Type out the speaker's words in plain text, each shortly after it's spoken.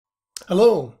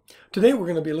Hello. Today we're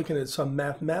going to be looking at some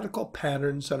mathematical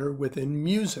patterns that are within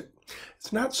music.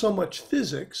 It's not so much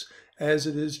physics as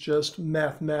it is just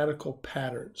mathematical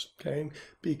patterns, okay?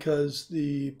 Because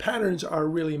the patterns are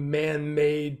really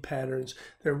man-made patterns.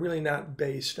 They're really not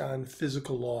based on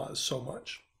physical laws so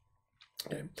much.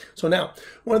 Okay, so now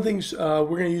one of the things we're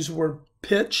going to use the word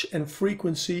pitch and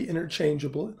frequency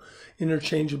interchangeably,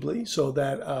 so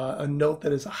that a note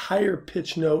that is a higher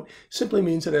pitch note simply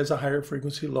means it has a higher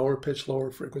frequency, lower pitch,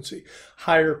 lower frequency.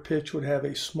 Higher pitch would have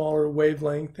a smaller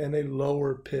wavelength and a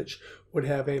lower pitch would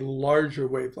have a larger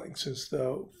wavelength, since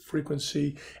the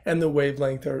frequency and the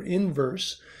wavelength are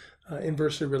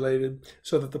inversely related,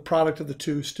 so that the product of the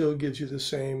two still gives you the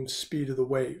same speed of the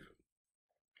wave.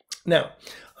 Now,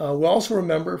 we'll also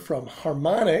remember from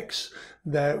harmonics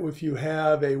that if you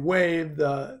have a wave,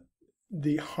 the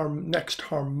next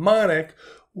harmonic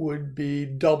would be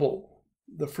double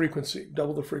the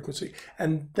frequency.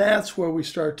 And that's where we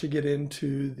start to get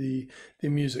into the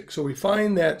music. So we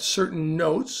find that certain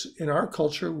notes in our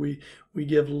culture, we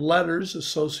give letters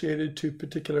associated to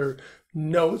particular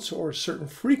notes or certain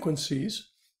frequencies.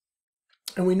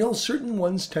 And we know certain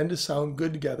ones tend to sound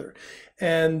good together.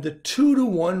 And the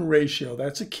 2-to-1 ratio,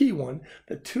 that's a key one.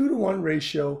 The 2-to-1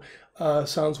 ratio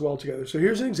sounds well together. So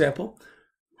here's an example.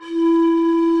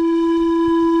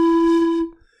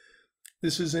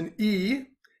 This is an E,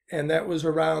 and that was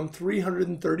around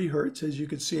 330 hertz, as you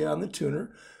could see on the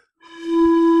tuner.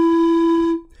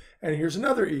 And here's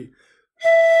another E,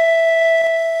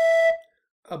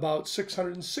 about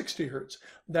 660 hertz.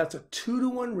 That's a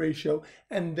 2-to-1 ratio,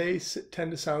 and they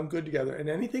tend to sound good together. And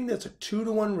anything that's a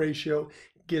 2-to-1 ratio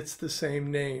gets the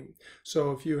same name.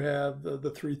 So if you have the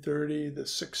 330, the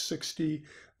 660,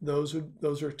 those are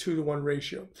a 2-to-1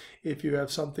 ratio. If you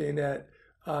have something at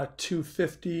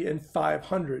 250 and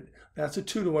 500, that's a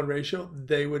 2-to-1 ratio.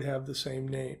 They would have the same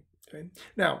name. Okay.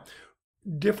 Now,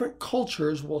 different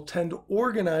cultures will tend to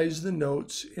organize the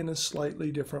notes in a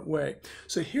slightly different way.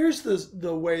 So here's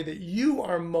the way that you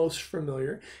are most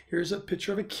familiar. Here's a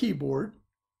picture of a keyboard,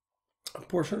 a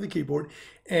portion of the keyboard,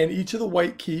 and each of the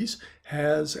white keys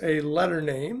has a letter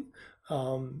name,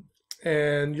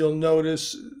 and you'll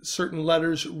notice certain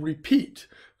letters repeat.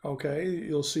 Okay,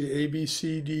 you'll see A, B,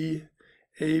 C, D,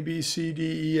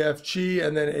 E, F, G,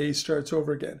 and then A starts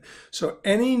over again. So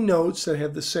any notes that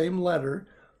have the same letter,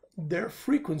 their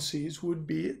frequencies would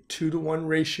be a 2-to-1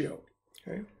 ratio.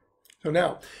 Okay, so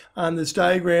now on this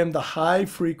diagram, the high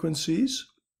frequency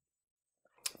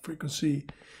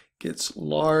gets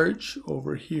large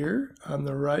over here on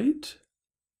the right,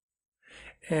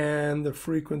 and the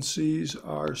frequencies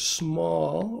are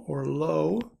small or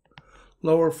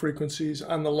lower frequencies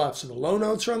on the left. So the low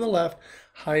notes are on the left,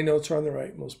 high notes are on the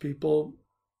right. Most people,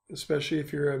 especially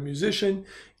if you're a musician,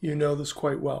 you know this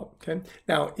quite well. Okay.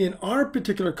 Now, in our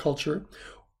particular culture,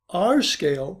 our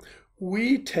scale,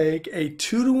 we take a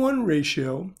 2-to-1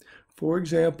 ratio. For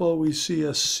example, we see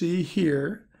a C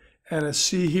here and a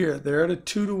C here. They're at a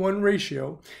 2-to-1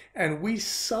 ratio, and we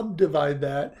subdivide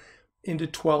that into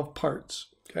 12 parts.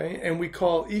 Okay, and we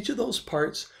call each of those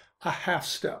parts a half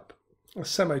step, a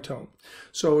semitone.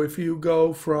 So if you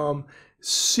go from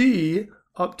C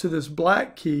up to this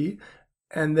black key,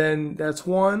 and then that's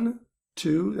 1,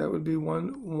 2, that would be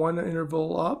one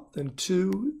interval up, then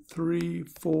 2, 3,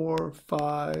 4,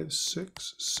 5,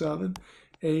 6, 7,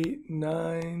 8,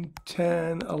 9,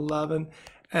 10, 11,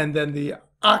 and then the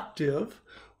octave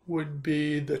would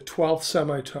be the 12th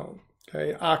semitone.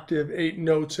 Okay, octave, 8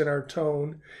 notes in our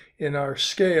tone, in our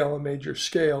scale, a major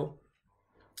scale,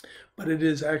 but it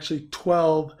is actually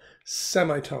 12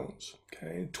 semitones.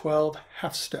 Okay, 12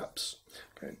 half steps.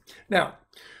 Okay, now,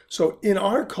 so in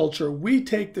our culture, we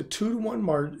take the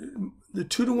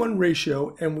 2-to-1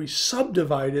 ratio and we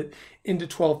subdivide it into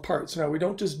 12 parts. Now, we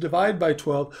don't just divide by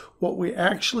 12. What we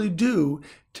actually do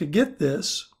to get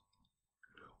this,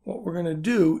 what we're going to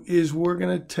do is we're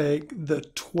going to take the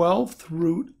 12th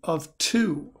root of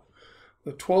 2.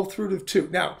 The 12th root of 2.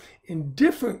 Now, in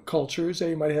different cultures,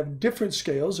 they might have different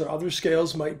scales, or other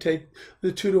scales might take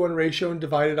the 2-to-1 ratio and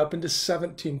divide it up into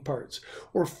 17 parts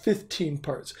or 15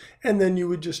 parts. And then you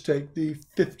would just take the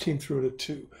 15th root of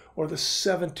 2 or the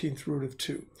 17th root of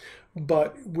 2.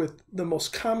 But with the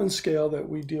most common scale that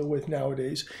we deal with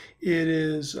nowadays, it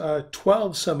is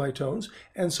 12 semitones,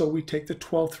 and so we take the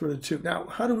 12th root of 2. Now,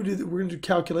 how do we do that? We're going to do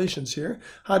calculations here.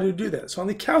 How do we do that? So on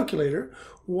the calculator,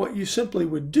 what you simply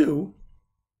would do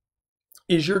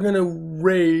is you're going to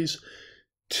raise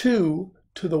 2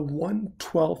 to the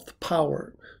 1/12th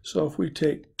power. So if we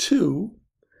take 2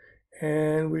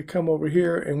 and we come over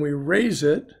here and we raise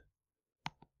it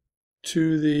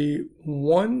to the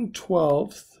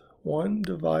 1/12th 1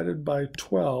 divided by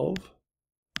 12.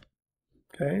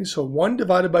 Okay, so 1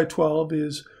 divided by 12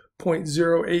 is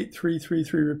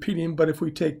 0.08333 repeating, but if we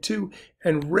take 2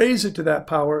 and raise it to that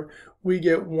power, we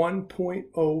get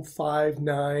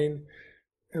 1.059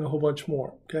 and a whole bunch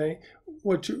more. Okay,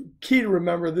 what's key to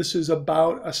remember, this is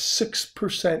about a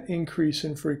 6% increase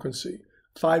in frequency,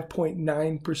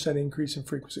 5.9% increase in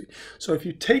frequency. So if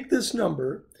you take this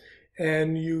number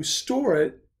and you store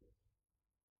it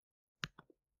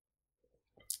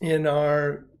in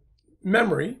our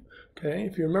memory, okay,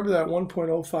 if you remember that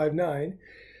 1.059,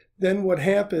 then what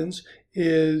happens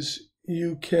is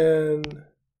you can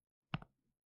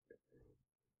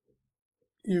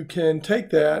take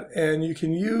that and you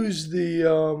can use the,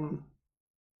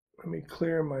 let me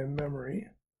clear my memory.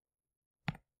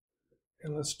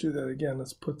 And let's do that again.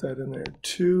 Let's put that in there.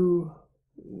 2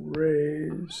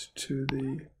 raised to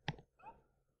the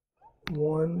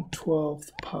 1/12th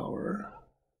power.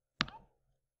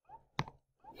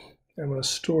 I'm going to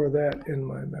store that in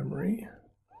my memory.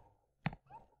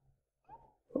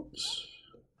 Oops.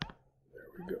 There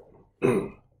we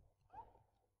go.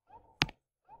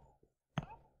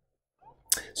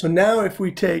 So now if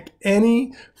we take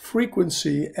any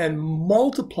frequency and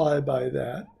multiply by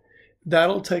that,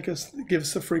 that'll give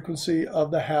us the frequency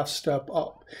of the half step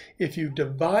up. If you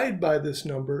divide by this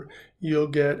number, you'll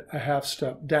get a half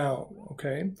step down,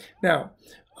 okay? Now,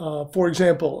 for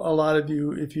example, a lot of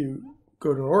you, if you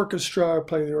go to an orchestra,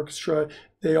 play in the orchestra,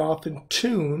 they often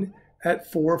tune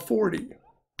at 440.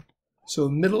 So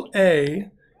middle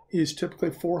A is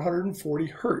typically 440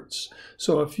 hertz.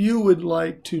 So if you would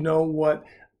like to know what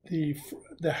the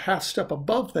half step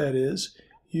above that is,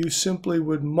 you simply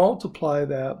would multiply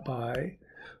that by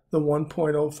the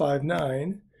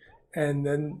 1.059, and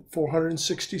then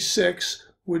 466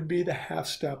 would be the half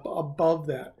step above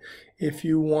that. If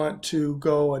you want to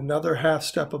go another half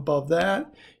step above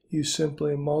that, you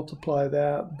simply multiply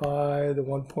that by the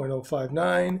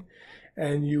 1.059,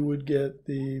 and you would get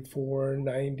the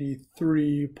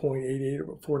 493.88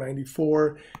 or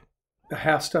 494. The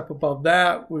half step above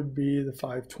that would be the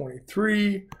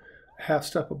 523. Half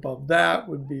step above that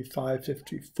would be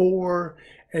 554,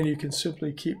 and you can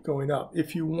simply keep going up.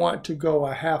 If you want to go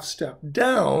a half step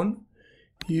down,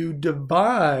 you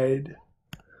divide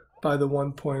by the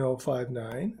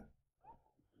 1.059,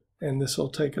 and this will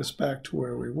take us back to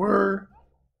where we were.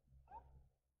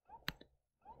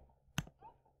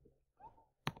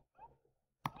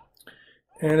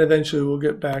 And eventually we'll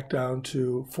get back down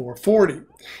to 440.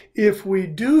 If we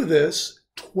do this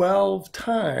 12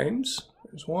 times,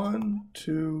 there's 1,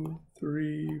 2,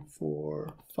 3,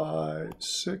 4, 5,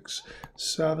 6,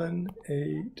 7,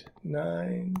 8,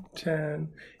 9, 10,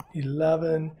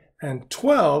 11, and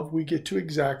 12, we get to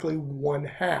exactly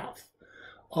 1/2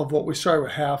 of what we started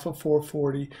with. Half of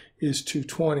 440 is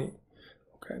 220.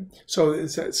 Okay, so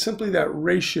it's simply that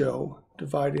ratio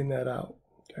dividing that out.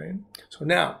 Okay, so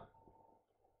now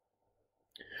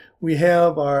we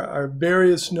have our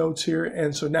various notes here,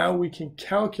 and so now we can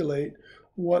calculate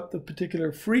what the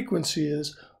particular frequency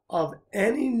is of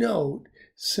any note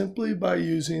simply by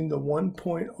using the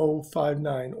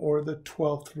 1.059 or the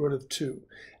 12th root of 2.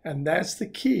 And that's the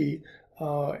key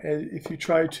if you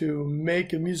try to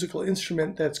make a musical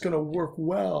instrument that's going to work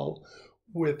well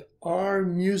with our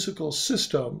musical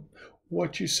system.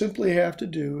 What you simply have to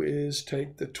do is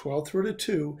take the 12th root of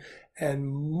 2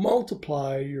 and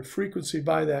multiply your frequency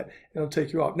by that, and it'll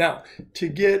take you up. Now, to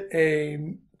get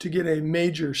a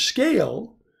major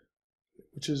scale,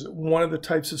 which is one of the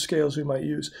types of scales we might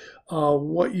use,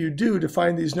 what you do to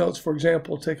find these notes, for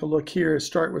example, take a look here,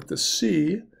 start with the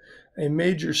C. A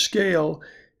major scale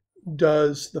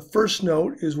does, the first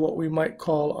note is what we might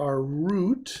call our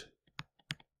root,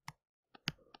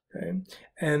 okay,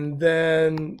 and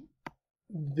then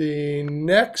the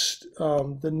next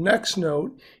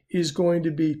note is going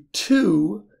to be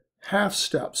 2 half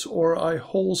steps or a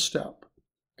whole step,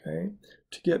 okay,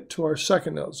 to get to our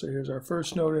second note. So here's our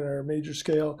first note in our major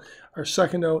scale, our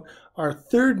second note. Our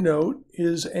third note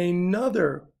is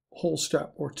another whole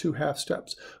step or 2 half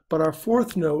steps, but our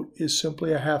fourth note is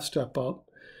simply a half step up,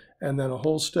 and then a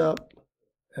whole step,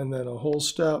 and then a whole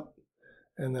step,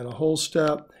 and then a whole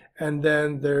step, and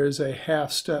then there's a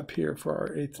half step here for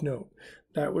our 8th note.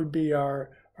 That would be our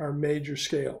major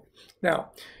scale.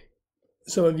 Now,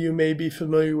 some of you may be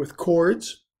familiar with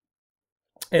chords,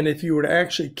 and if you were to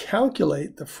actually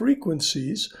calculate the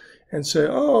frequencies and say,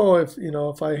 oh, if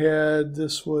I had,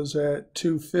 this was at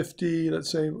 250,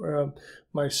 let's say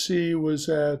my C was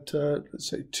at let's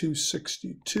say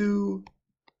 262,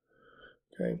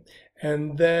 okay,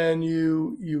 and then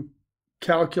you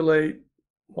calculate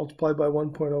multiply by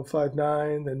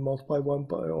 1.059, then multiply by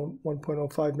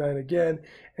 1.059 again,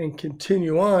 and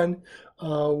continue on.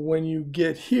 When you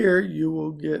get here, you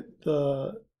will get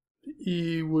the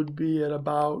E would be at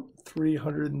about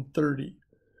 330.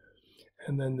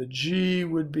 And then the G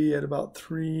would be at about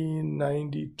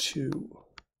 392.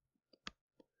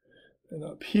 And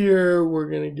up here, we're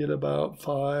going to get about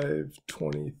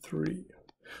 523.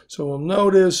 So we'll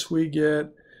notice we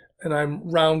get, and I'm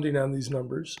rounding on these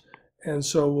numbers, and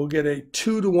so we'll get a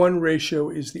 2-to-1 ratio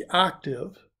is the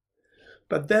octave.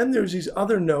 But then there's these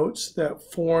other notes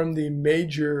that form the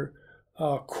major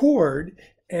chord,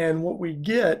 and what we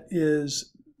get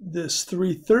is this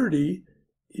 330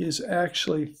 is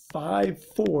actually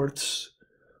 5/4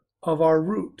 of our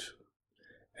root.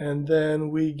 And then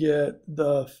we get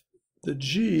the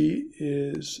G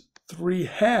is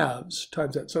 3/2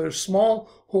 times that. So there's small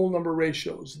whole number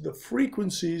ratios. The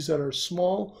frequencies that are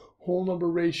small whole number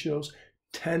ratios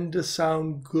tend to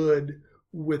sound good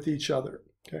with each other.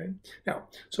 Okay. Now,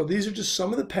 so these are just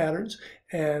some of the patterns,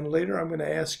 and later I'm going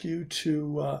to ask you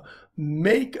to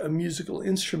make a musical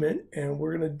instrument, and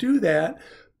we're going to do that.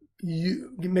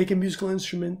 You make a musical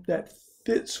instrument that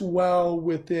fits well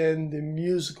within the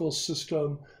musical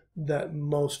system that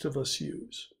most of us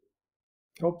use.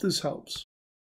 Hope this helps.